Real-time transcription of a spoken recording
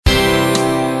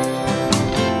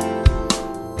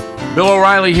Bill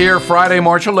O'Reilly here, Friday,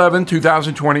 March 11,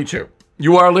 2022.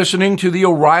 You are listening to the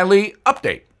O'Reilly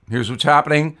Update. Here's what's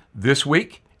happening this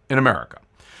week in America.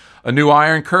 A new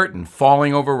Iron Curtain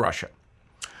falling over Russia.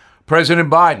 President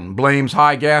Biden blames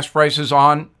high gas prices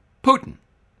on Putin.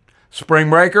 Spring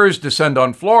breakers descend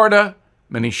on Florida.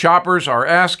 Many shoppers are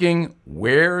asking,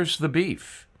 where's the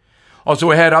beef?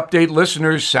 Also ahead, update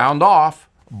listeners sound off.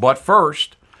 But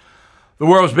first, the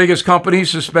world's biggest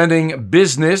companies suspending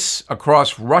business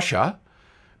across Russia.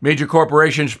 Major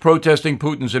corporations protesting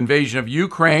Putin's invasion of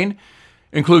Ukraine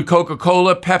include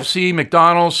Coca-Cola, Pepsi,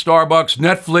 McDonald's, Starbucks,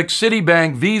 Netflix,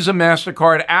 Citibank, Visa,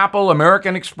 MasterCard, Apple,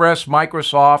 American Express,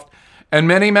 Microsoft, and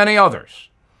many, many others.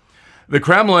 The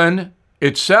Kremlin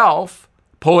itself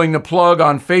pulling the plug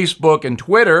on Facebook and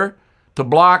Twitter to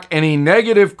block any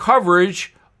negative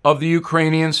coverage of the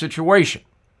Ukrainian situation.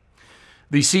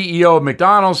 The CEO of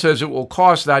McDonald's says it will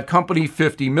cost that company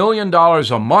 $50 million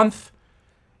a month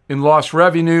in lost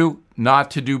revenue not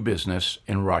to do business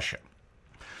in Russia.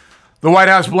 The White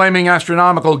House blaming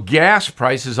astronomical gas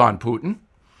prices on Putin.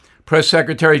 Press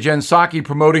Secretary Jen Psaki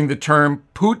promoting the term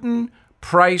Putin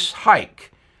price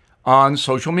hike on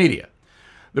social media.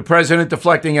 The president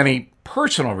deflecting any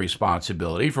personal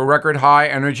responsibility for record high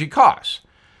energy costs.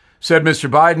 Said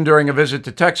Mr. Biden during a visit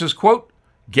to Texas, quote,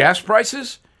 gas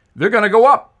prices? They're going to go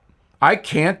up. I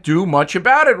can't do much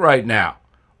about it right now.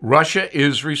 Russia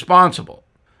is responsible.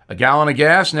 A gallon of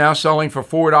gas now selling for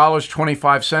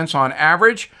 $4.25 on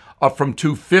average, up from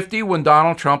 $2.50 when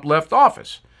Donald Trump left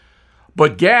office.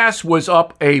 But gas was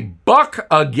up $1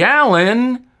 a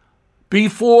gallon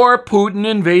before Putin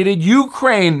invaded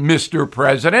Ukraine, Mr.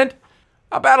 President.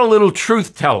 How about a little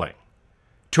truth-telling?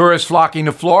 Tourists flocking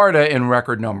to Florida in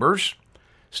record numbers.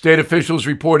 State officials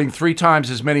reporting 3 times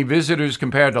as many visitors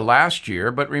compared to last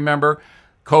year, but remember,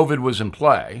 COVID was in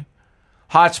play.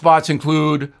 Hotspots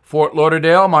include Fort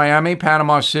Lauderdale, Miami,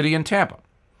 Panama City, and Tampa.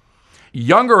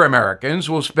 Younger Americans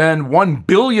will spend $1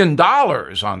 billion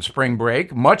on spring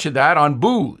break, much of that on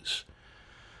booze.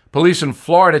 Police in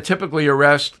Florida typically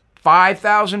arrest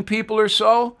 5,000 people or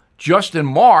so just in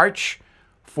March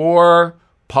for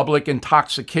public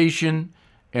intoxication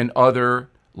and other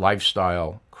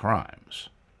lifestyle crimes.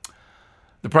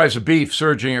 The price of beef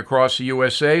surging across the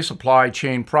USA, supply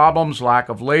chain problems, lack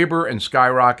of labor, and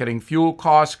skyrocketing fuel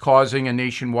costs causing a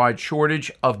nationwide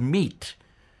shortage of meat.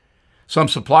 Some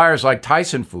suppliers like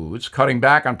Tyson Foods cutting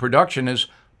back on production as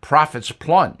profits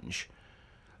plunge.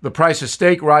 The price of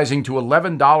steak rising to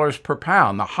 $11 per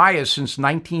pound, the highest since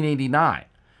 1989.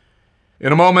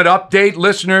 In a moment, update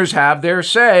listeners have their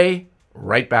say.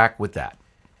 Right back with that.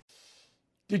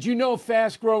 Did you know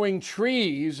Fast Growing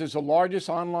Trees is the largest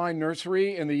online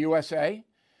nursery in the USA?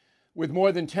 With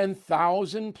more than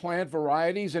 10,000 plant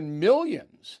varieties and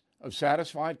millions of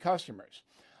satisfied customers.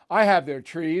 I have their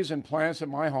trees and plants at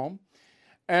my home,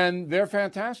 and they're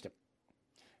fantastic.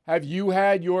 Have you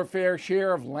had your fair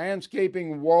share of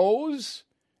landscaping woes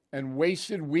and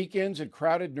wasted weekends at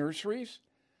crowded nurseries?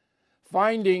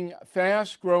 Finding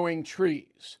Fast Growing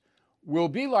Trees will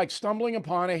be like stumbling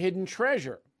upon a hidden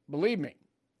treasure, believe me.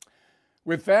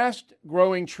 With Fast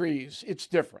Growing Trees, it's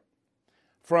different.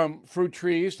 From fruit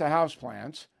trees to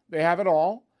houseplants, they have it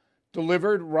all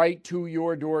delivered right to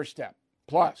your doorstep.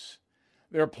 Plus,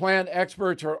 their plant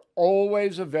experts are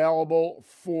always available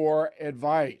for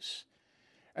advice.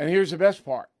 And here's the best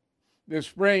part. This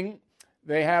spring,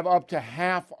 they have up to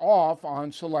half off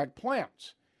on select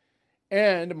plants.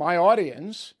 And my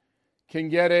audience can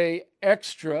get an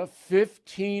extra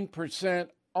 15%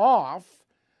 off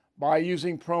by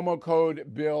using promo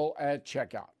code BILL at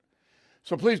checkout.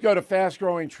 So please go to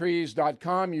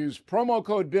fastgrowingtrees.com, use promo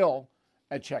code BILL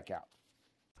at checkout.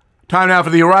 Time now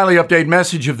for the O'Reilly Update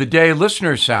message of the day,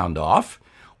 listener sound off.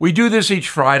 We do this each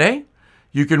Friday.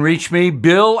 You can reach me,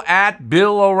 Bill at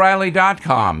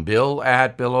BillO'Reilly.com. Bill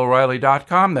at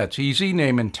BillO'Reilly.com. That's easy,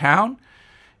 name and town,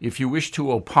 if you wish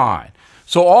to opine.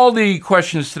 So all the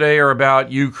questions today are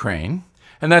about Ukraine,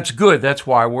 and that's good. That's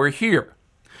why we're here.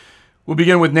 We'll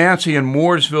begin with Nancy in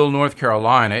Mooresville, North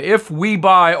Carolina. If we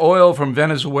buy oil from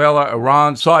Venezuela,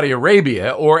 Iran, Saudi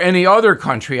Arabia, or any other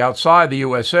country outside the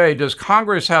USA, does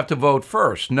Congress have to vote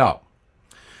first? No.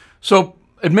 So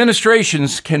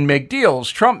administrations can make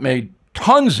deals. Trump made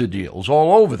tons of deals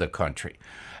all over the country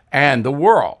and the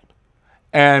world.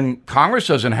 And Congress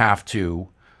doesn't have to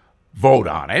vote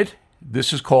on it.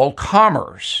 This is called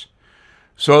commerce.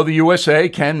 So the USA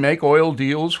can make oil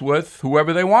deals with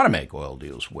whoever they want to make oil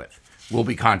deals with. Will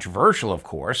be controversial, of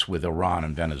course, with Iran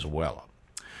and Venezuela.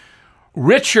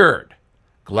 Richard,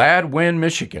 Gladwin,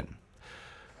 Michigan.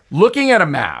 Looking at a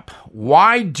map,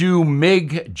 why do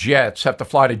MiG jets have to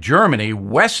fly to Germany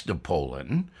west of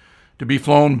Poland to be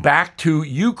flown back to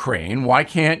Ukraine. Why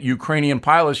can't Ukrainian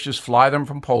pilots just fly them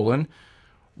from Poland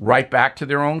right back to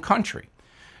their own country?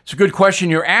 It's a good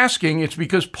question you're asking. It's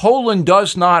because Poland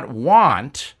does not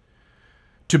want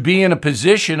to be in a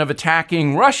position of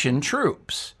attacking Russian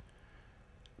troops,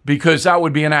 because that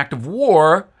would be an act of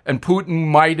war and Putin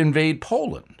might invade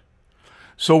Poland.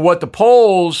 So what the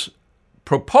Poles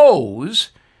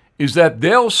propose is that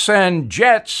they'll send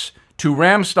jets to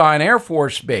Ramstein Air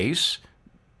Force Base,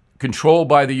 controlled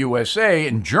by the USA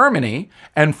in Germany,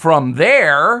 and from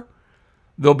there,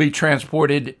 they'll be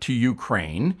transported to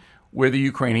Ukraine, where the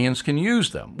Ukrainians can use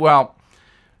them. Well,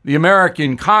 the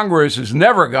American Congress is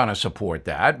never going to support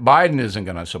that. Biden isn't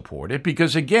going to support it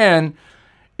because, again,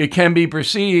 it can be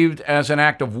perceived as an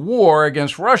act of war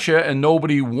against Russia, and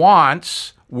nobody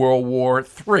wants World War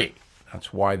III.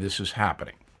 That's why this is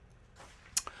happening.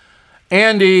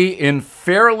 Andy in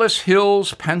Fairless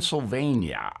Hills,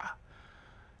 Pennsylvania.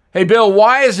 Hey, Bill,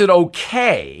 why is it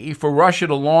okay for Russia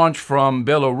to launch from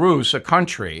Belarus, a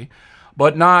country,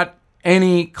 but not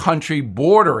any country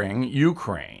bordering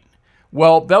Ukraine?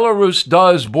 Well, Belarus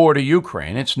does border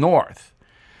Ukraine. It's north.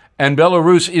 And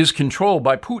Belarus is controlled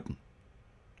by Putin.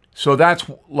 So that's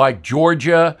like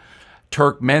Georgia,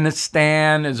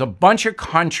 Turkmenistan, is a bunch of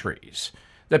countries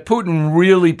that Putin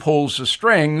really pulls the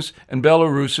strings, and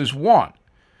Belarus is one.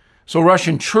 So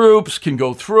Russian troops can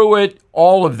go through it,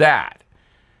 all of that.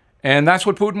 And that's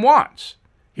what Putin wants.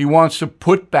 He wants to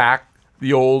put back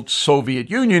the old Soviet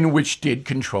Union, which did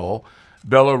control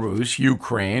Belarus,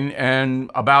 Ukraine, and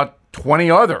about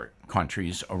 20 other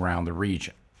countries around the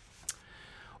region.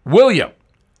 William,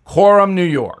 Coram, New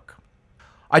York.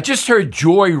 I just heard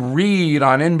Joy Reid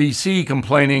on NBC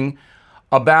complaining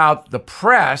about the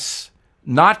press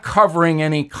not covering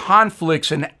any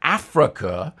conflicts in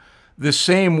Africa the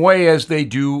same way as they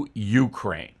do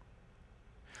Ukraine.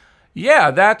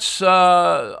 Yeah, that's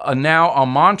now a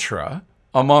mantra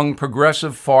among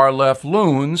progressive far-left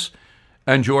loons,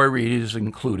 and Joy Reid is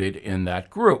included in that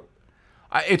group.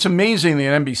 It's amazing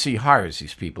that NBC hires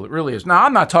these people. It really is. Now,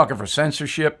 I'm not talking for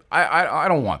censorship. I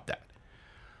don't want that.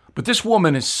 But this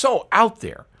woman is so out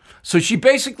there. So she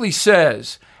basically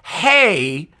says,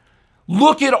 hey,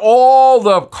 look at all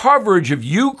the coverage of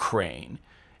Ukraine,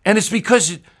 and it's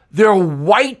because there are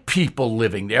white people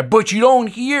living there, but you don't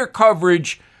hear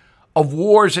coverage of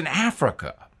wars in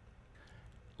Africa.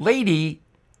 Lady,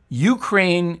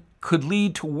 Ukraine could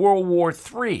lead to World War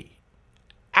III.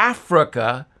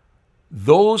 Africa,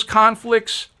 those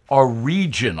conflicts are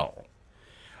regional.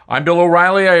 I'm Bill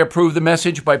O'Reilly. I approve the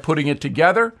message by putting it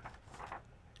together.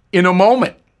 In a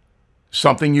moment,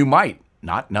 something you might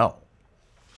not know.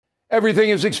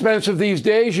 Everything is expensive these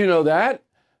days, you know that.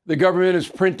 The government is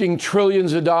printing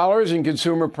trillions of dollars and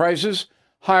consumer prices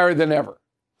higher than ever.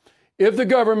 If the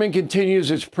government continues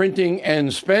its printing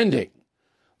and spending,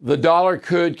 the dollar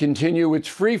could continue its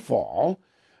free fall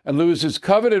and lose its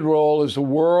coveted role as the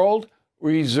world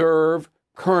reserve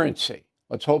currency.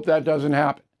 Let's hope that doesn't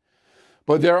happen.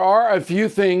 But there are a few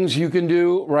things you can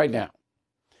do right now.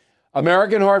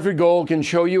 American Hartford Gold can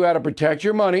show you how to protect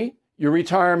your money, your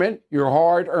retirement, your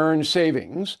hard-earned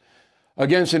savings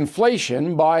against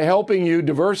inflation by helping you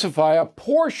diversify a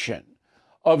portion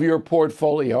of your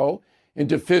portfolio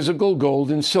into physical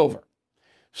gold and silver.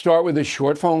 Start with a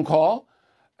short phone call,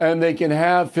 and they can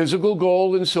have physical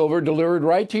gold and silver delivered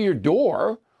right to your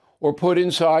door or put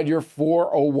inside your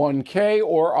 401k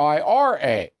or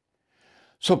IRA.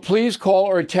 So please call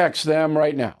or text them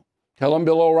right now. Tell them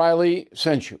Bill O'Reilly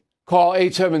sent you. Call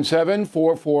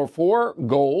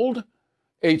 877-444-GOLD,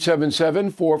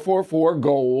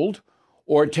 877-444-GOLD,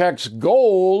 or text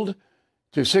GOLD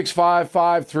to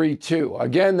 65532.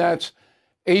 Again, that's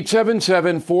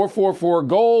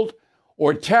 877-444-GOLD,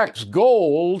 or text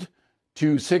GOLD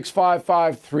to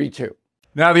 65532.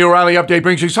 Now, the O'Reilly Update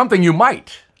brings you something you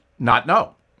might not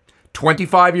know.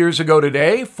 25 years ago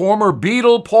today, former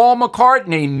Beatle Paul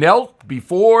McCartney knelt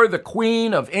before the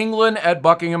Queen of England at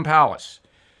Buckingham Palace.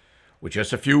 With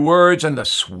just a few words and the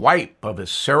swipe of his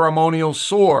ceremonial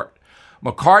sword,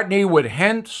 McCartney would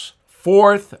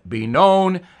henceforth be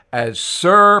known as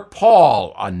Sir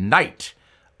Paul, a knight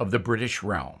of the British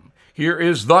realm. Here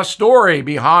is the story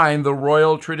behind the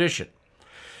royal tradition.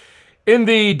 In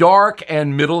the Dark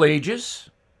and Middle Ages,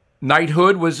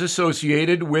 knighthood was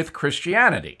associated with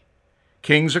Christianity.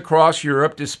 Kings across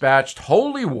Europe dispatched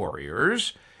holy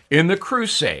warriors in the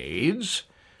Crusades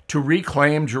to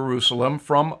reclaim Jerusalem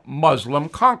from Muslim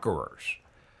conquerors.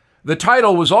 The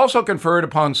title was also conferred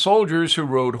upon soldiers who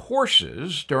rode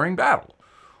horses during battle.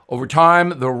 Over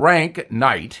time, the rank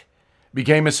knight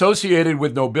became associated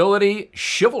with nobility,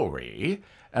 chivalry,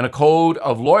 and a code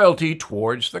of loyalty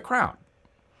towards the crown.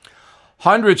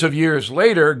 Hundreds of years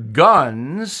later,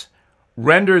 guns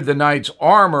rendered the knight's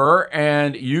armor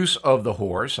and use of the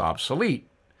horse obsolete,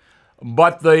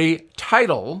 but the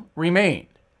title remained.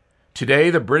 Today,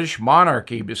 the British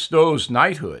monarchy bestows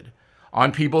knighthood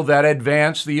on people that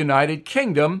advance the United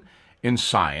Kingdom in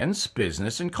science,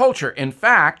 business, and culture. In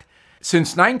fact,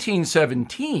 since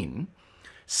 1917,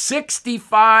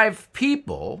 65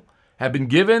 people have been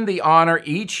given the honor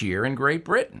each year in Great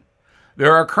Britain.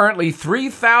 There are currently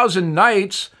 3,000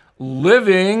 knights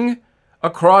living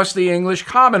across the English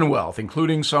Commonwealth,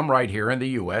 including some right here in the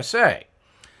USA.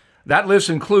 That list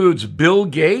includes Bill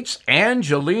Gates,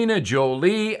 Angelina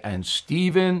Jolie, and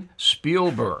Steven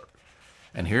Spielberg.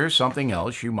 And here's something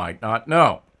else you might not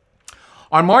know.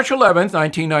 On March 11,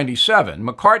 1997,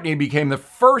 McCartney became the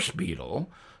first Beatle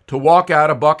to walk out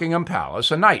of Buckingham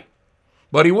Palace a knight.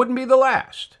 But he wouldn't be the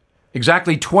last.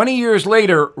 Exactly 20 years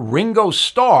later, Ringo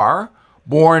Starr,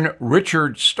 born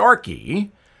Richard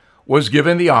Starkey, was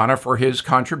given the honor for his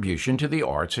contribution to the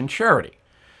arts and charity.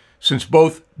 Since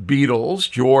both Beatles,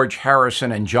 George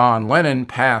Harrison and John Lennon,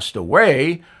 passed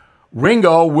away,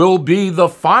 Ringo will be the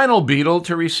final Beatle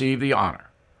to receive the honor.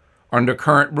 Under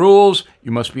current rules,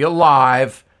 you must be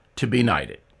alive to be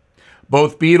knighted.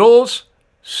 Both Beatles,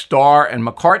 Starr and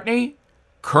McCartney,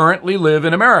 currently live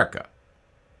in America.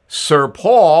 Sir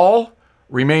Paul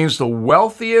remains the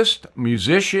wealthiest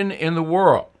musician in the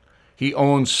world. He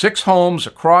owns 6 homes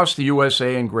across the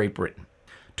USA and Great Britain.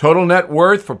 Total net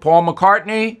worth for Paul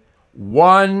McCartney,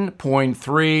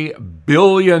 $1.3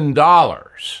 billion.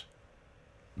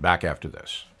 Back after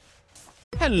this.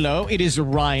 Hello, it is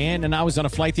Ryan, and I was on a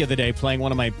flight the other day playing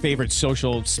one of my favorite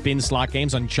social spin slot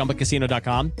games on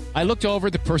ChumbaCasino.com. I looked over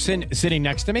at the person sitting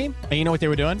next to me, and you know what they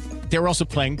were doing? They were also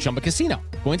playing Chumba Casino.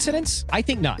 Coincidence? I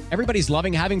think not. Everybody's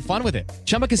loving having fun with it.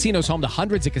 Chumba Casino is home to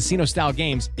hundreds of casino-style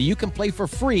games that you can play for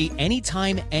free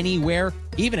anytime, anywhere,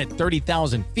 even at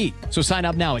 30,000 feet. So sign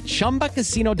up now at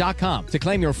ChumbaCasino.com to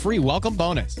claim your free welcome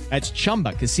bonus. That's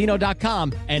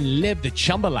ChumbaCasino.com and live the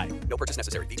Chumba life. No purchase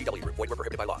necessary. VGW. Void where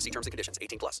prohibited by law. See terms and conditions.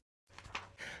 18+.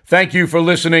 Thank you for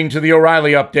listening to the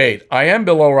O'Reilly Update. I am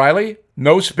Bill O'Reilly.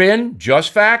 No spin,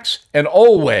 just facts, and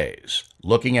always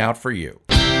looking out for you.